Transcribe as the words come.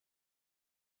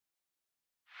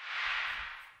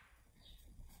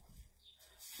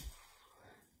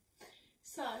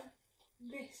So,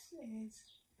 this is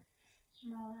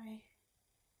my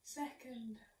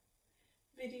second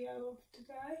video of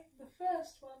today. The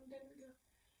first one didn't go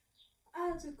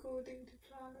as according to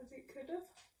plan as it could have.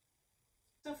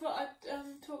 So I thought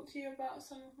I'd talk to you about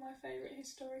some of my favourite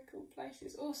historical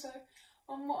places. Also,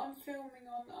 on what I'm filming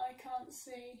on, I can't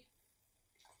see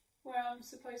where I'm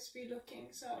supposed to be looking,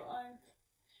 so I'm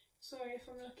sorry if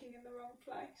I'm looking in the wrong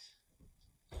place.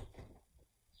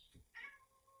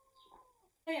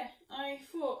 Yeah, I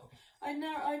thought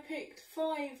I picked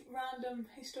 5 random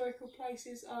historical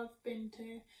places I've been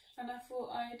to, and I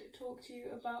thought I'd talk to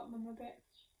you about them a bit.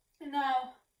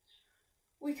 Now,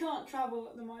 we can't travel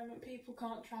at the moment, people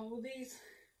can't travel. These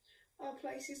are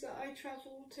places that I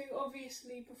travelled to,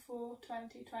 obviously before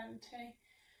 2020.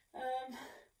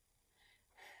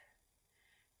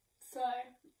 So,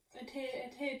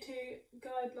 adhere to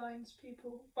guidelines,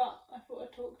 people, but I thought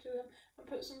I'd talk to them and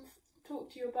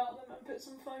talk to you about them and put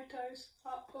some photos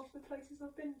up of the places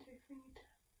I've been to for you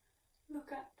to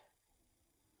look at.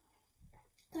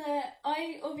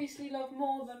 I obviously love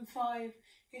more than 5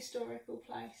 historical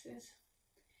places,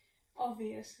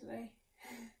 obviously.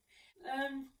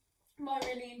 But I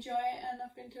really enjoy it, and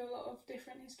I've been to a lot of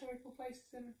different historical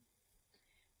places in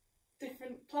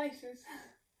different places.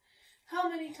 How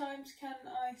many times can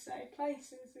I say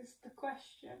places is the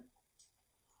question.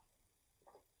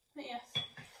 But yes,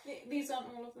 these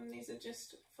aren't all of them, these are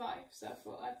just 5, so I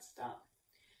thought I'd start.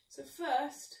 So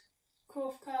first,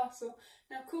 Corfe Castle.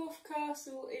 Now Corfe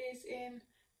Castle is in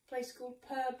a place called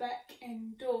Purbeck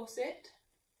in Dorset.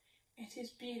 It is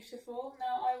beautiful.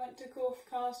 Now I went to Corfe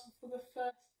Castle for the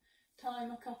first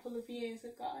time a couple of years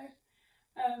ago.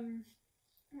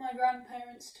 My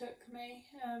grandparents took me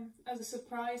as a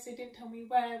surprise. They didn't tell me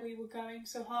where we were going,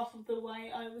 so half of the way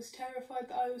I was terrified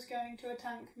that I was going to a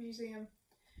tank museum.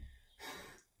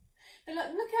 They're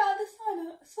like, look out the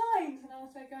signs, and I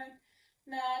was there going,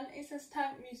 Nan, it says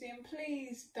tank museum,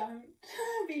 please don't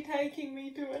be taking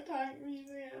me to a tank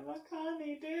museum, I can't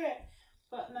do it.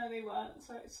 But no, they weren't,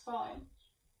 so it's fine.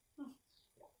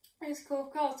 It's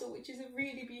Corfe Castle, which is a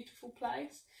really beautiful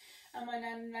place, and my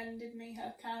nan lended me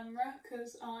her camera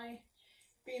because I,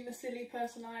 being the silly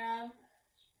person I am,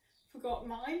 forgot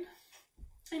mine.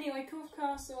 Anyway, Corfe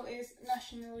Castle is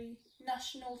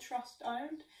National Trust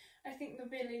owned. I think the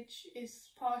village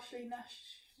is partially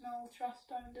National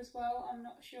Trust owned as well, I'm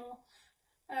not sure.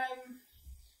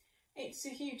 It's a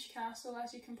huge castle,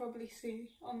 as you can probably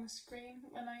see on the screen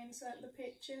when I insert the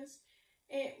pictures.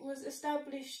 It was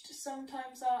established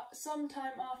sometime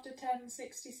after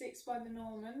 1066 by the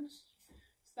Normans,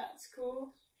 so that's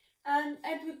cool. And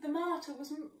Edward the Martyr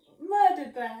was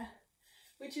murdered there,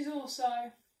 which is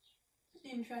also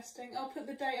interesting. I'll put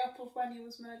the date up of when he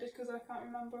was murdered because I can't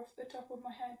remember off the top of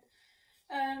my head.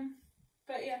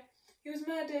 But yeah, he was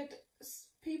murdered.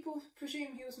 People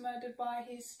presume he was murdered by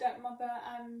his stepmother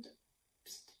and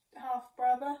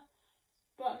half-brother,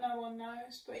 but no one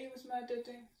knows. But he was murdered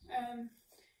in,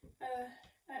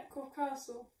 at Corfe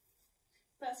Castle.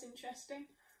 That's interesting.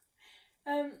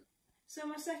 So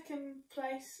my second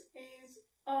place is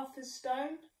Arthur's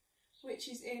Stone, which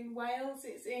is in Wales.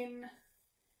 It's in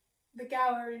the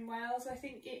Gower in Wales. I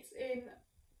think it's in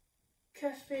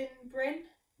Cyffin-Bryn.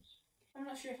 I'm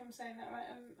not sure if I'm saying that right.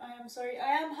 I am sorry.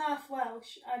 I am half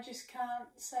Welsh. I just can't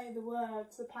say the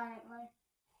words, apparently.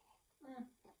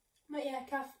 But yeah,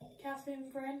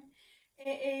 Cyffin-Bryn.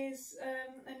 It is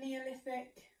a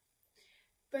Neolithic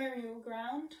burial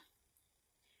ground,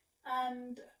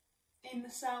 and in the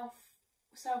South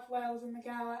Wales in the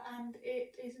Gower, and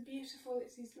it is beautiful.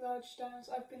 It's these large stones.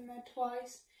 I've been there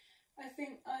twice. I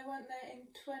think I went there in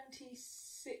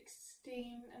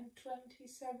 2016 and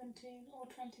 2017, or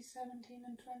 2017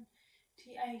 and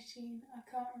 2018, I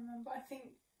can't remember. I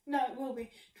think, no, it will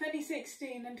be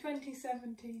 2016 and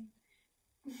 2017.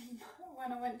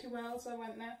 When I went to Wales, I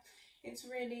went there. It's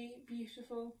really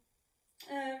beautiful.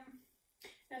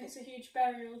 And it's a huge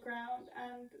burial ground,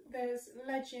 and there's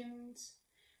legends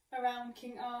around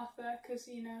King Arthur, because,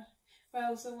 you know,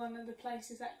 Wales are one of the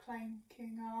places that claim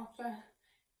King Arthur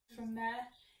from there,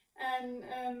 and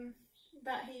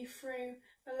that he threw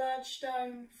a large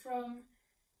stone from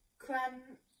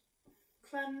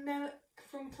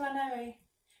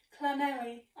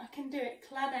Llanelly, I can do it,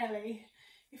 Llanelly.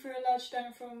 He threw a large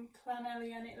stone from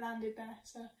Llanelly and it landed there,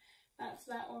 so that's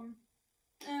that one.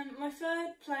 My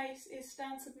third place is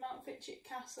Stansted Mountfitchet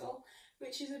Castle,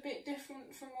 which is a bit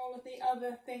different from all of the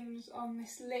other things on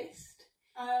this list.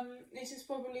 This is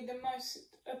probably the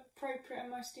most appropriate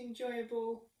and most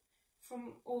enjoyable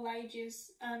from all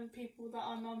ages and people that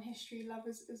are non-history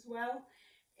lovers as well.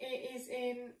 It is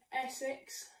in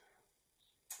Essex,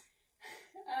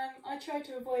 I try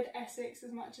to avoid Essex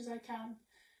as much as I can.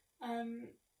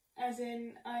 As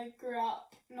in, I grew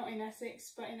up not in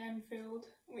Essex but in Enfield,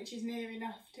 which is near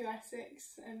enough to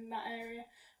Essex and that area.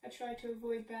 I try to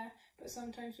avoid there, but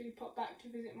sometimes we pop back to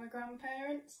visit my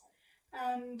grandparents,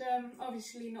 and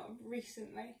obviously not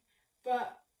recently,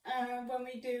 but when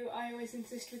we do, I always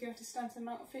insist we go to Stanton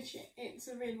Mount Fishing. It's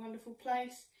a really wonderful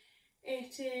place.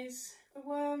 It is a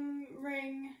Worm,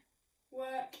 Ring,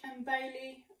 Work and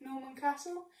Bailey Norman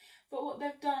castle, but what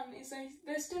they've done is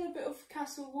there's still a bit of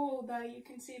castle wall there you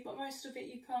can see, but most of it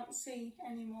you can't see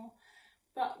anymore.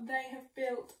 But they have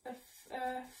built a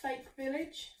fake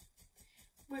village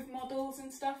with models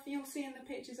and stuff. You'll see in the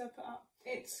pictures I put up.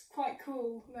 It's quite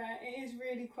cool there. It is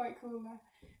really quite cool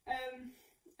there.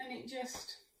 And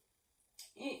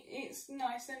it's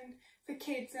nice, and for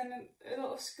kids, and a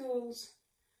lot of schools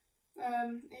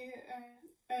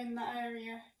in that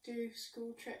area do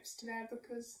school trips to there,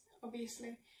 because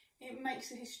obviously it makes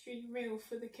the history real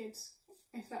for the kids,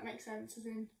 if that makes sense, as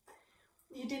in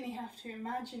you didn't have to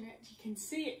imagine it, you can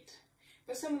see it.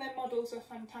 But some of their models are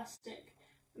fantastic,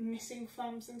 missing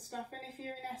thumbs and stuff, and if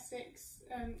you're in Essex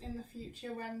in the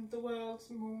future when the world's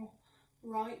more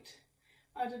right,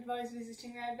 I'd advise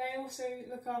visiting there. They also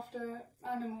look after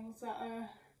animals that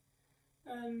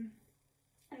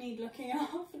need looking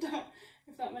after,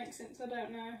 if that makes sense. I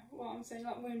don't know what I'm saying,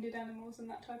 like wounded animals and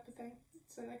that type of thing.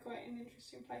 So they're quite an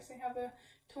interesting place. They have a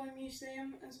toy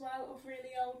museum as well of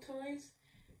really old toys,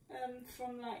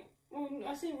 from like, well,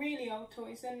 I say really old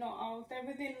toys, they're not old, they're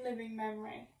within living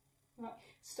memory, like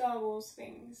Star Wars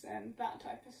things and that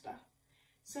type of stuff.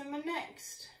 So my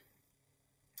next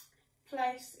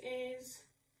place is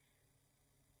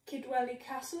Kidwelly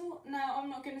Castle. Now, I'm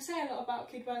not going to say a lot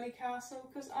about Kidwelly Castle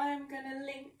because I am going to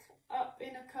link up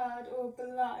in a card or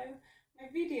below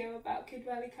a video about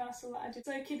Kidwelly Castle that I did.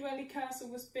 So Kidwelly Castle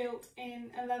was built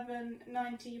in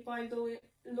 1190 by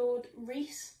Lord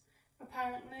Rees,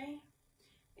 apparently.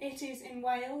 It is in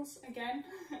Wales again,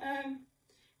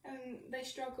 and they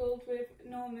struggled with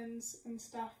Normans and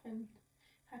stuff and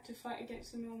had to fight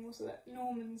against the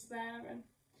Normans there, and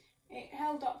it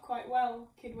held up quite well,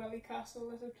 Kidwelly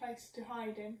Castle, as a place to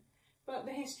hide in. But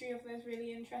the history of it is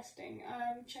really interesting.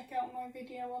 Check out my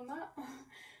video on that.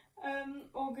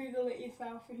 Or Google it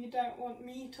yourself if you don't want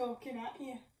me talking at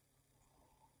you.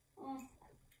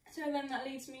 So then that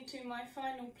leads me to my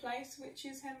final place, which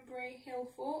is Hembury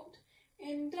Hill Fort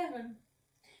in Devon.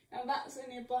 Now that's a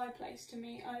nearby place to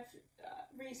me. I've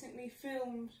recently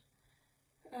filmed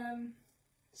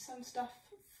some stuff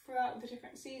throughout the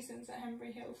different seasons at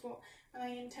Hembury Hill Fort, and I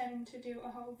intend to do a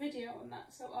whole video on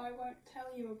that, so I won't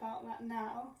tell you about that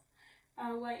now.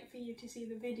 I'll wait for you to see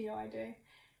the video I do.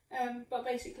 But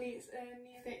basically it's a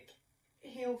Neolithic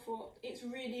hill fort. It's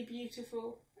really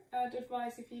beautiful. I'd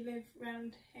advise, if you live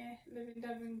around here, live in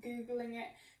Devon, googling it,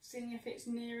 seeing if it's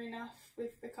near enough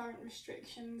with the current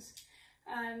restrictions,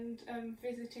 and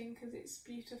visiting, because it's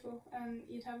beautiful and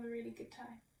you'd have a really good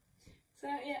time. So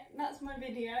yeah, that's my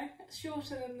video. It's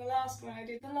shorter than the last one I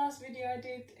did. The last video I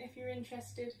did, if you're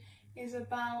interested, is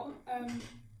about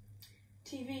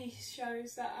TV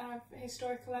shows that have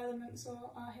historical elements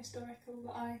or are historical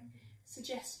that I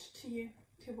suggest to you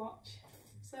to watch.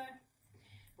 So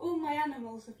all my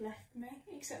animals have left me,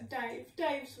 except Dave.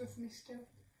 Dave's with me still.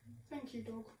 Thank you,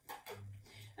 dog.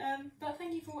 But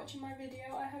thank you for watching my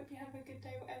video. I hope you have a good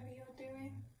day whatever you're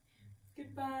doing.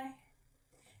 Goodbye.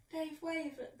 Dave,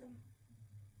 wave at them.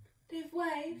 Dave,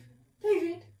 wave.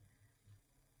 David!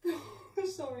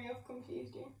 Sorry, I've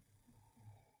confused you.